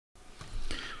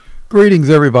Greetings,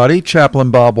 everybody.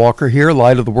 Chaplain Bob Walker here,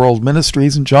 Light of the World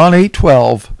Ministries. In John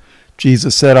 8:12,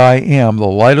 Jesus said, I am the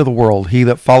light of the world. He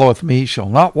that followeth me shall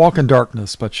not walk in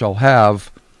darkness, but shall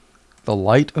have the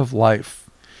light of life.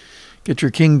 Get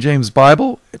your King James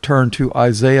Bible, turn to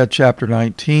Isaiah chapter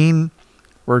 19.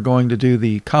 We're going to do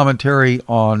the commentary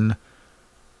on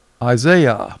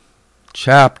Isaiah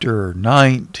chapter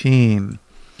 19.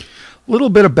 A little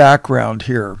bit of background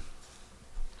here.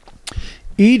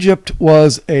 Egypt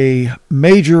was a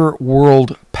major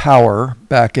world power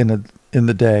back in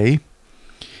the day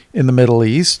in the Middle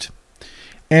East,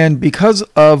 and because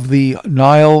of the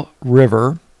Nile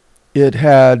River, it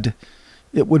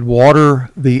would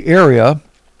water the area.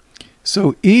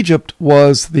 So Egypt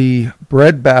was the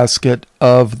breadbasket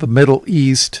of the Middle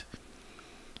East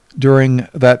during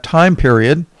that time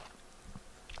period,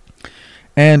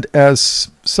 and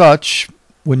as such,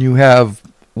 when you have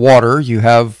water, you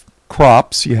have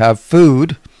crops, you have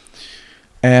food,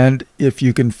 and if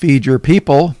you can feed your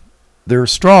people, they're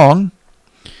strong.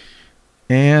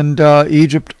 And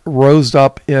Egypt rose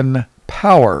up in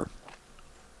power.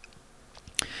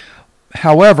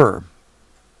 However,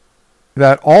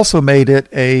 that also made it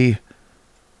a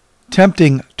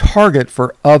tempting target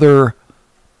for other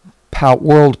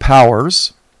world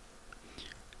powers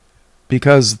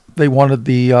because they wanted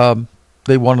the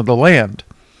land.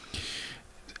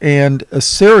 And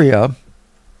Assyria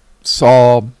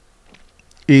saw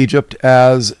Egypt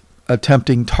as a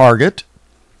tempting target.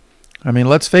 I mean,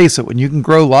 let's face it, when you can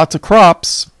grow lots of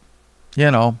crops,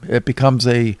 it becomes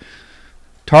a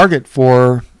target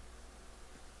for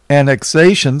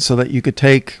annexation so that you could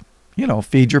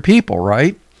feed your people,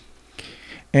 right?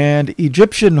 And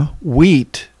Egyptian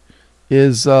wheat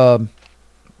is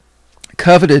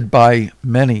coveted by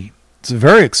many. It's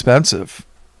very expensive.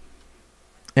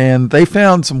 And they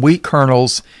found some wheat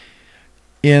kernels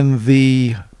in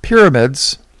the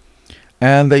pyramids,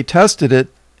 and they tested it,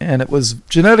 and it was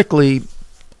genetically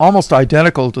almost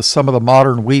identical to some of the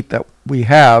modern wheat that we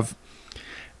have.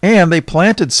 And they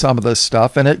planted some of this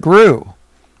stuff, and it grew.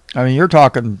 I mean, you're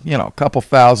talking, a couple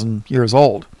thousand years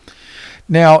old.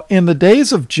 Now, in the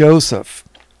days of Joseph,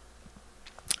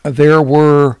 there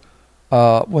were,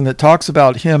 when it talks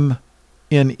about him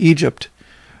in Egypt,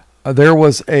 there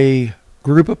was a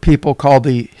group of people called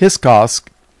the Hyskos,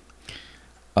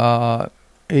 Hyskys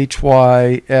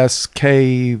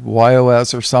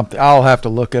or something. I'll have to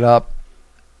look it up.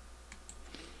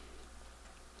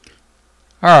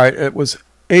 All right, it was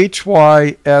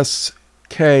Hyskos.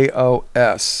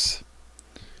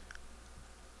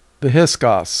 The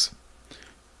Hyskos.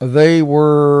 They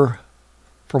were,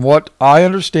 from what I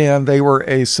understand, they were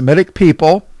a Semitic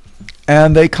people,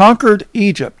 and they conquered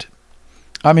Egypt.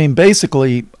 I mean,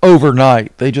 basically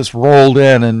overnight. They just rolled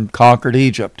in and conquered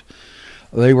Egypt.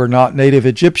 They were not native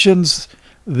Egyptians.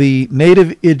 The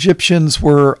native Egyptians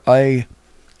were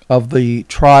of the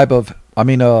tribe of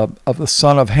the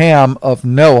son of Ham of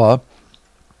Noah,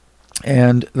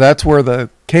 and that's where the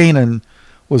Canaan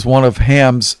was one of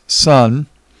Ham's son.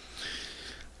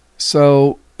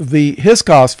 So the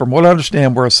Hyskos, from what I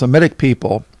understand, were a Semitic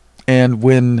people, and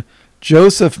when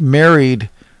Joseph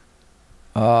married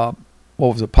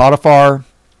Potiphar?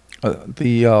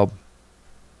 They were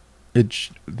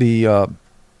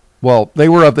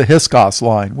of the Hyskos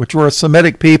line, which were a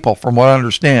Semitic people, from what I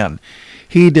understand.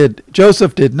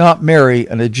 Joseph did not marry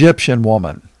an Egyptian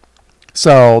woman.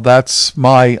 So that's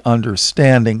my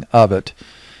understanding of it.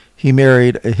 He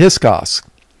married a Hyskos.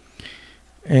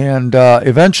 And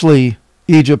eventually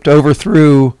Egypt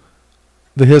overthrew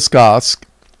the Hyskos.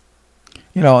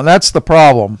 And that's the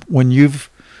problem. When you've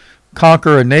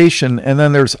conquer a nation, and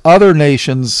then there's other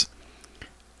nations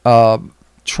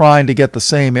trying to get the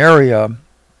same area,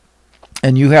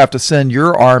 and you have to send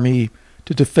your army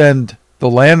to defend the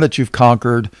land that you've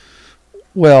conquered.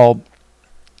 Well,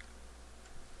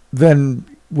 then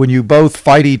when you both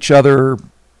fight each other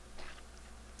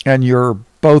and you're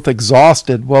both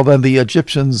exhausted, well, then the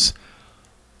Egyptians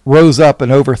rose up and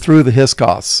overthrew the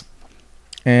Hyskos.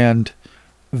 And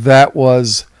that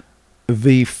was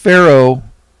the Pharaoh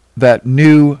that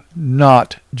knew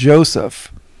not Joseph,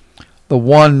 the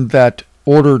one that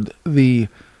ordered the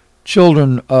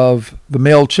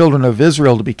male children of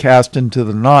Israel to be cast into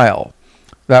the Nile.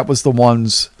 That was the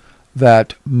ones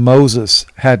that Moses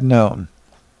had known.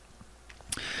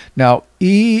 Now,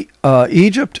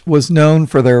 Egypt was known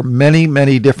for their many,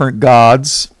 many different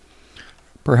gods.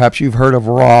 Perhaps you've heard of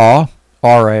Ra,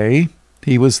 R-A.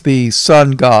 He was the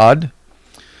sun god,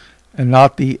 and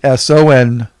not the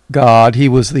S-O-N God. He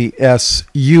was the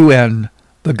S-U-N,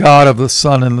 the god of the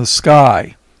sun and the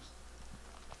sky.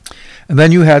 And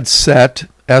then you had Set,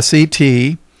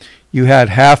 S-E-T. You had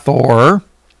Hathor.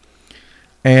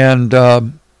 And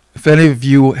if any of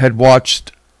you had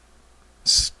watched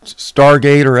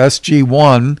Stargate or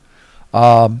SG-1,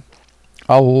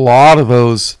 a lot of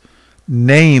those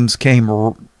names came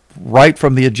right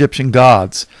from the Egyptian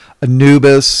gods.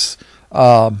 Anubis,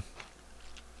 they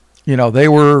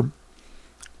were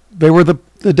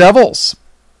the devils.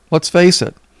 Let's face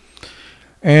it.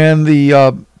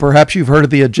 And perhaps you've heard of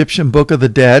the Egyptian Book of the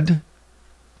Dead.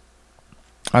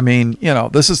 I mean,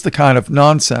 this is the kind of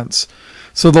nonsense.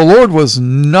 So the Lord was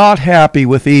not happy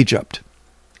with Egypt.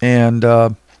 And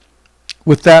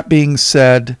with that being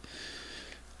said,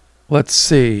 let's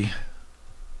see.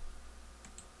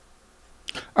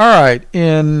 All right,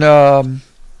 in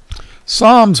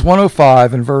Psalms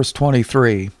 105 and verse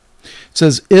 23, it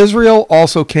says, Israel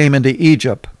also came into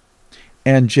Egypt,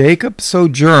 and Jacob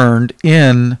sojourned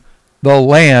in the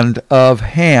land of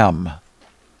Ham.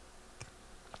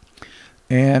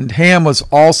 And Ham was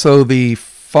also the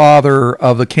father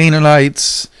of the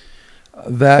Canaanites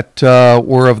that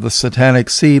were of the satanic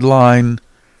seed line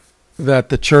that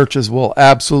the churches will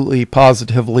absolutely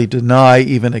positively deny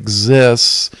even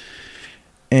exists.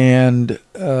 And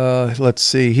let's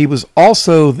see, he was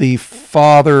also the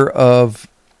father of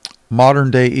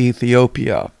modern-day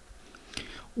Ethiopia.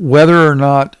 Whether or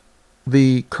not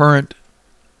the current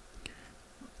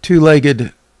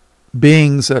two-legged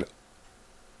beings that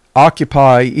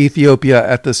occupy Ethiopia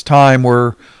at this time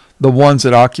were the ones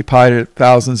that occupied it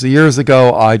thousands of years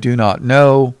ago, I do not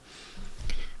know.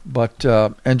 But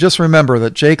and just remember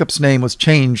that Jacob's name was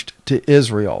changed to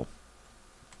Israel.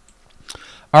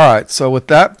 All right, so with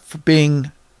that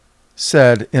being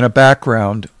said in a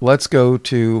background, let's go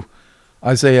to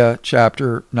Isaiah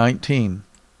chapter 19.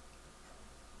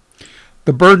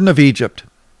 The burden of Egypt.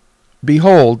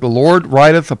 Behold, the Lord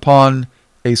rideth upon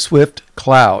a swift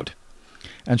cloud,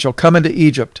 and shall come into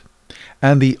Egypt,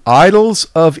 and the idols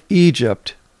of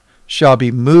Egypt shall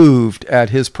be moved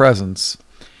at his presence,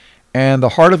 and the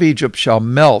heart of Egypt shall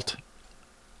melt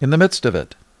in the midst of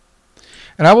it.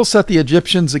 And I will set the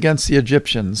Egyptians against the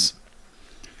Egyptians,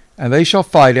 and they shall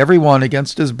fight every one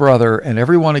against his brother, and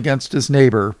every one against his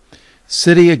neighbor,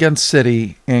 city against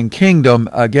city, and kingdom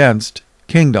against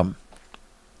kingdom.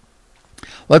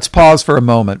 Let's pause for a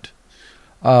moment.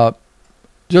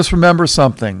 Just remember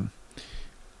something.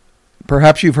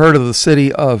 Perhaps you've heard of the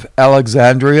city of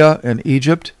Alexandria in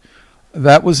Egypt.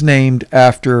 That was named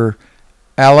after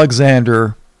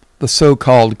Alexander, the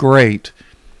so-called Great,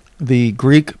 the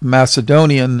Greek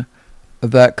Macedonian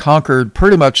that conquered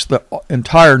pretty much the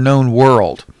entire known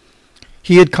world.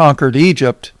 He had conquered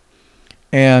Egypt,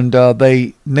 and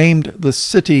they named the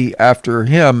city after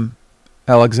him,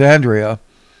 Alexandria,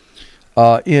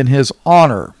 in his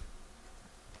honor.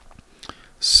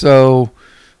 So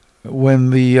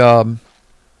when the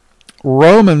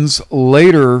Romans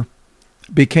later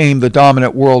became the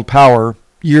dominant world power,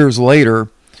 years later,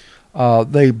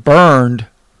 they burned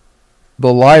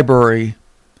the library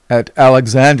at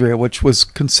Alexandria, which was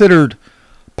considered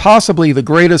possibly the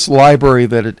greatest library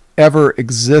that had ever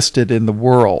existed in the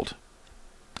world.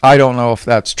 I don't know if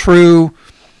that's true.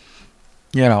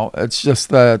 It's just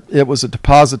that it was a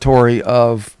depository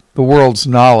of the world's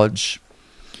knowledge.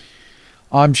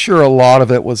 I'm sure a lot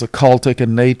of it was occultic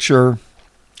in nature.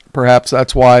 Perhaps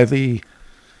that's why the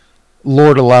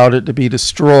Lord allowed it to be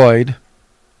destroyed.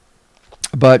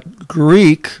 But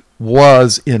Greek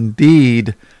was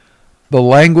indeed the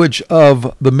language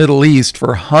of the Middle East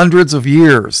for hundreds of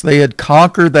years. They had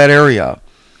conquered that area.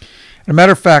 As a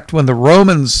matter of fact, when the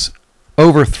Romans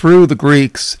overthrew the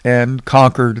Greeks and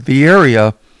conquered the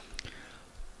area,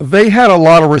 they had a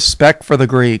lot of respect for the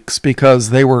Greeks because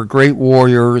they were great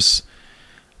warriors,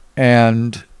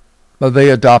 and they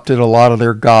adopted a lot of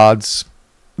their gods.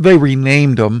 They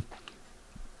renamed them.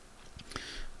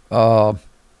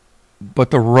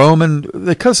 But the Roman,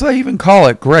 because they even call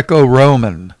it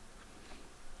Greco-Roman,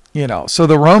 so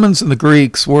the Romans and the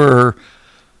Greeks were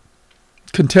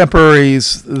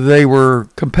contemporaries, they were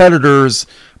competitors,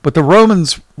 but the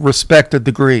Romans respected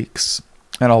the Greeks,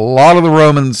 and a lot of the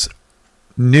Romans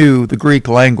knew the Greek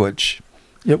language.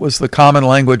 It was the common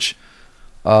language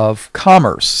of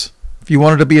commerce. If you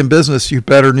wanted to be in business, you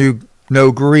better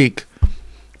know Greek,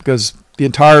 because the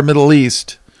entire Middle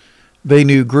East, they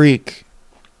knew Greek.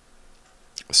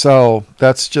 So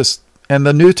that's just, and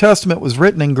the New Testament was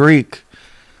written in Greek.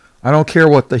 I don't care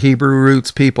what the Hebrew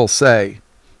roots people say.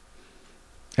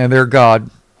 And their gods,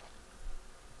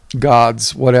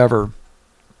 whatever.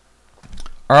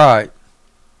 All right.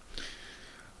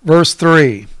 Verse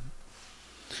 3.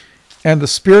 And the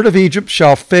spirit of Egypt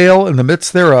shall fail in the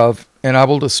midst thereof, and I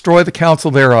will destroy the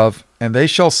counsel thereof, and they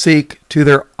shall seek to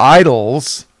their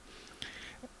idols,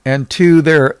 and to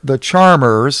the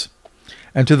charmers,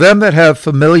 and to them that have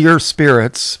familiar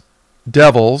spirits,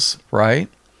 devils, right?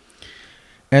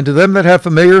 And to them that have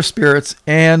familiar spirits,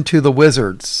 and to the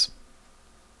wizards.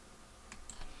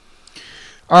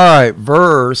 All right,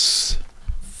 verse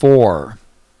 4.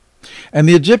 And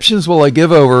the Egyptians will I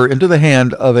give over into the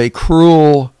hand of a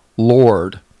cruel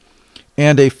lord,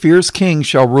 and a fierce king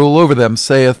shall rule over them,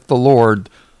 saith the Lord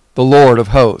of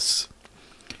hosts.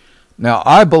 Now,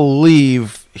 I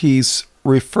believe he's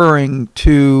referring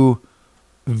to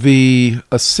the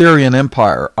Assyrian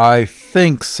Empire. I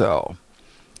think so,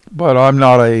 but I'm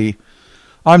not a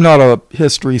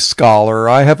history scholar.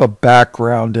 I have a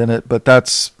background in it, but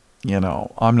that's,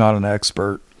 I'm not an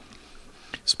expert,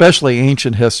 especially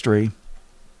ancient history.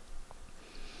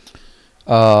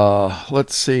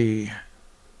 Let's see.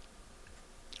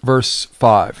 Verse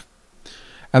 5.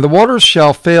 And the waters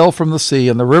shall fail from the sea,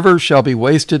 and the rivers shall be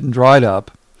wasted and dried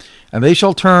up, and they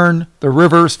shall turn the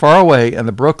rivers far away, and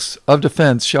the brooks of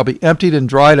defense shall be emptied and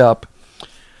dried up.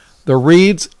 The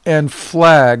reeds and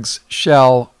flags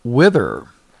shall wither.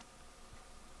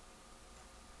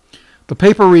 The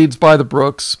paper reeds by the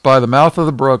brooks, by the mouth of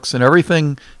the brooks, and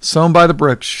everything sown by the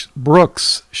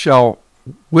brooks shall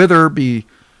wither, be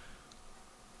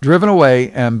driven away,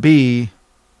 and be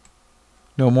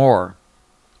no more.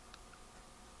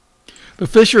 The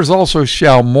fishers also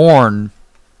shall mourn,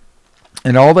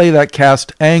 and all they that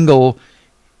cast angle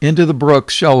into the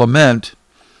brooks shall lament,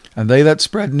 and they that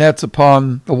spread nets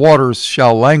upon the waters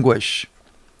shall languish.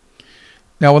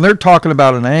 Now, when they're talking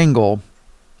about an angle,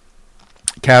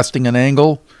 casting an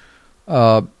angle,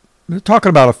 they're talking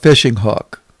about a fishing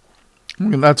hook. I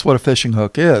mean, that's what a fishing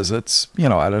hook is. It's,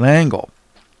 at an angle.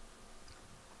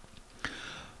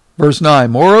 Verse 9,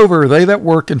 moreover, they that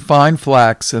work in fine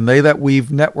flax, and they that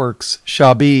weave networks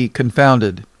shall be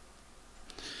confounded.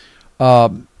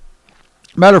 Matter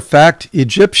of fact,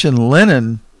 Egyptian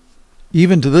linen,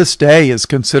 even to this day, is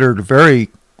considered very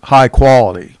high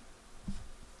quality.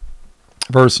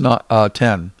 Verse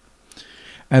 10,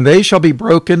 and they shall be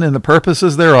broken in the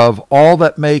purposes thereof, all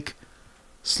that make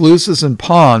sluices and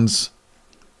ponds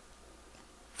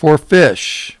for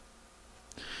fish.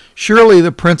 Surely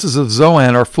the princes of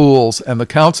Zoan are fools, and the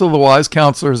counsel of the wise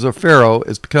counselors of Pharaoh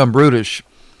is become brutish.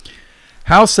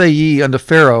 How say ye unto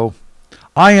Pharaoh,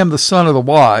 I am the son of the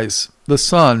wise, the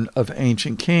son of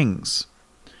ancient kings?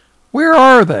 Where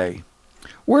are they?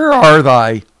 Where are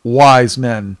thy wise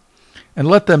men? And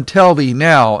let them tell thee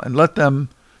now, and let them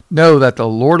know that the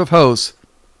Lord of hosts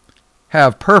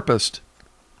have purposed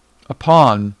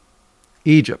upon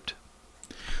Egypt.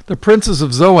 The princes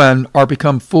of Zoan are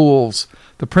become fools.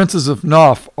 The princes of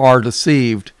Noph are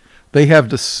deceived. They have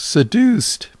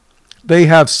seduced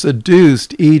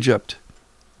Egypt,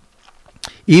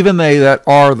 even they that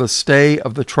are the stay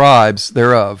of the tribes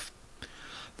thereof.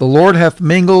 The Lord hath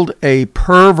mingled a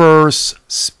perverse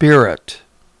spirit.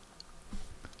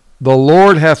 The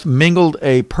Lord hath mingled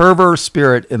a perverse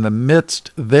spirit in the midst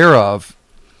thereof,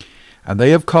 and they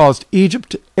have caused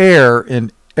Egypt to err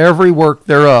in every work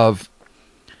thereof,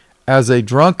 as a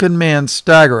drunken man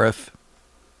staggereth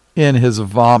in his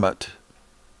vomit.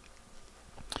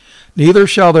 Neither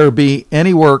shall there be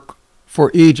any work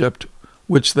for Egypt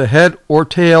which the head or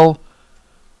tail,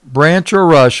 branch or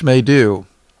rush may do.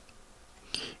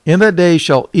 In that day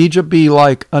shall Egypt be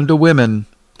like unto women,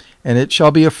 and it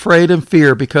shall be afraid and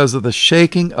fear because of the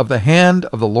shaking of the hand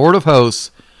of the Lord of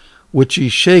hosts, which he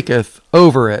shaketh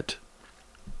over it.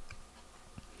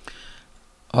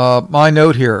 My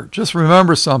note here, just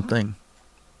remember something.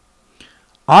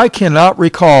 I cannot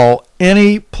recall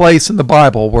any place in the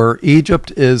Bible where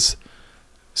Egypt is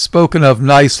spoken of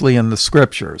nicely in the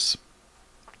scriptures.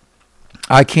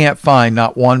 I can't find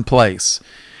not one place.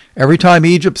 Every time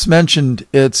Egypt's mentioned,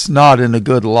 it's not in a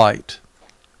good light.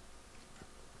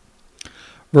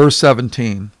 Verse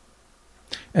 17,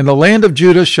 and the land of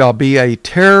Judah shall be a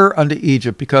terror unto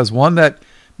Egypt, because one that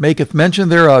maketh mention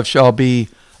thereof shall be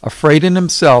afraid in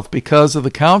himself, because of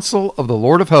the counsel of the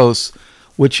Lord of hosts,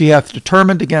 which he hath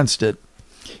determined against it.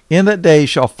 In that day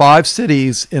shall 5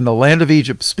 cities in the land of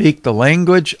Egypt speak the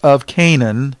language of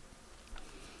Canaan,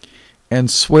 and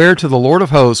swear to the Lord of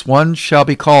hosts. One shall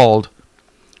be called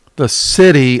the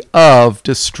city of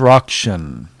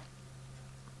destruction.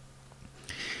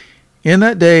 In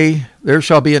that day there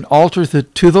shall be an altar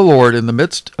to the Lord in the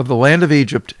midst of the land of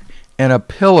Egypt, and a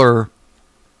pillar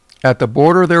at the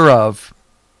border thereof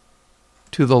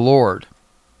to the Lord.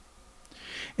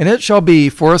 And it shall be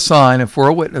for a sign and for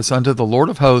a witness unto the Lord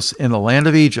of hosts in the land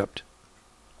of Egypt.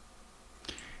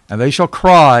 And they shall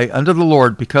cry unto the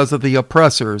Lord because of the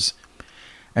oppressors,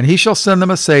 And he shall send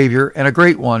them a Savior, and a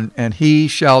great one, and he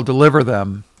shall deliver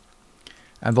them.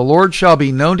 And the Lord shall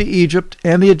be known to Egypt,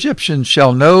 and the Egyptians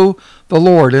shall know the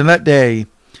Lord in that day,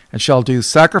 and shall do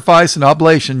sacrifice and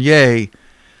oblation, yea,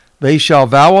 they shall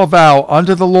vow a vow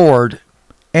unto the Lord,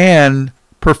 and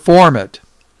perform it.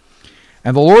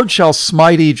 And the Lord shall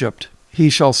smite Egypt, he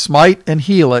shall smite and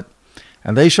heal it,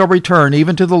 and they shall return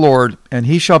even to the Lord, and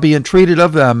he shall be entreated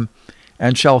of them,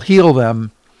 and shall heal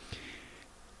them.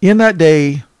 In that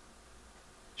day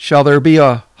shall there be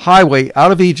a highway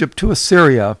out of Egypt to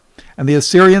Assyria, and the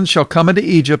Assyrians shall come into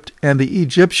Egypt, and the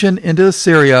Egyptian into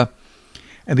Assyria,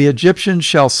 and the Egyptians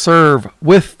shall serve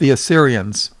with the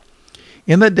Assyrians.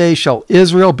 In that day shall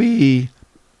Israel be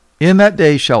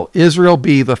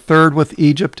the third with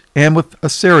Egypt and with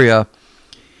Assyria,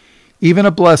 even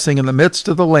a blessing in the midst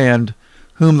of the land,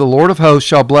 whom the Lord of hosts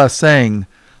shall bless, saying,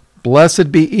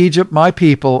 Blessed be Egypt my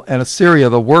people, and Assyria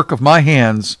the work of my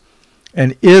hands,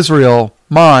 and Israel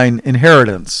mine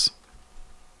inheritance.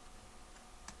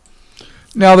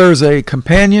 Now there's a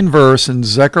companion verse in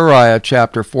Zechariah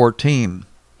chapter 14.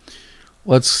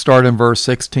 Let's start in verse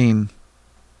 16.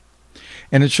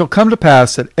 And it shall come to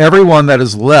pass that every one that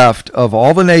is left of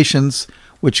all the nations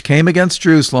which came against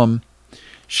Jerusalem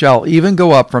shall even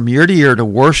go up from year to year to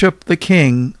worship the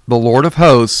King, the Lord of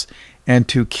hosts, and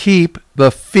to keep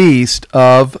the Feast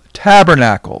of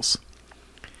Tabernacles.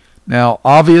 Now,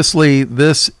 obviously,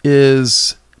 this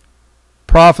is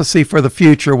prophecy for the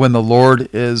future when the Lord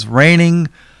is reigning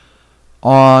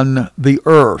on the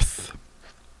earth.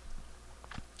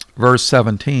 Verse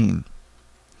 17.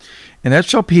 And it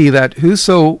shall be that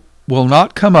whoso will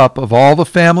not come up of all the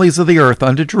families of the earth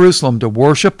unto Jerusalem to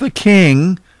worship the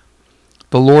King,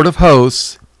 the Lord of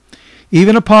hosts,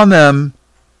 even upon them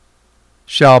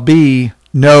shall be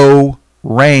no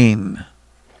rain.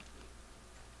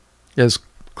 Is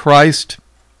Christ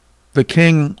the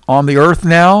King on the earth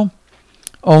now?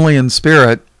 Only in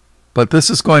spirit, but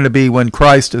this is going to be when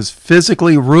Christ is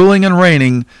physically ruling and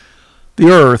reigning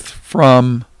the earth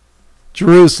from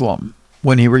Jerusalem,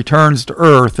 when he returns to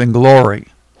earth in glory.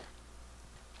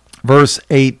 Verse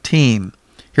 18.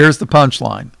 Here's the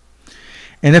punchline.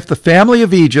 And if the family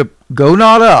of Egypt go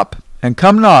not up, and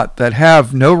come not, that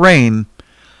have no rain,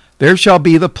 there shall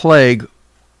be the plague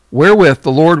wherewith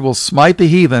the Lord will smite the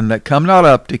heathen that come not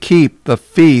up to keep the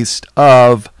Feast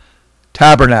of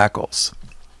Tabernacles.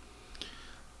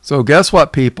 So guess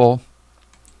what, people?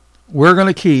 We're going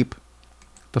to keep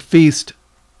the Feast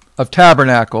of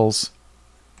Tabernacles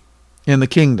in the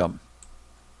kingdom.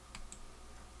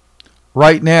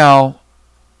 Right now,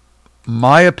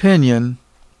 my opinion,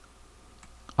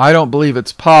 I don't believe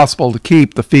it's possible to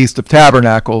keep the Feast of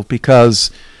Tabernacles because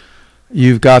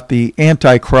you've got the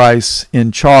Antichrist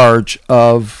in charge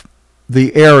of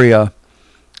the area,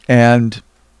 and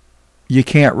you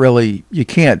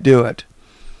can't do it.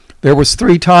 There was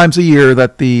 3 times a year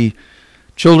that the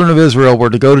children of Israel were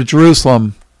to go to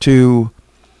Jerusalem to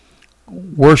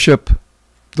worship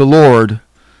the Lord,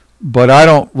 but I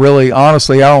don't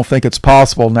think it's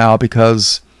possible now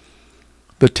because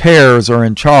the tares are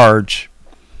in charge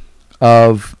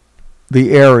of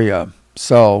the area.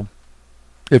 So,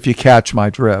 if you catch my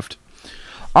drift.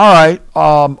 All right,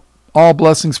 all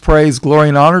blessings, praise, glory,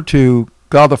 and honor to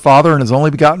God the Father and his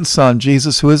only begotten Son,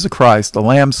 Jesus, who is the Christ, the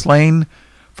Lamb slain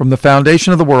from the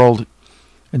foundation of the world.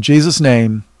 In Jesus'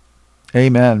 name,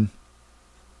 amen.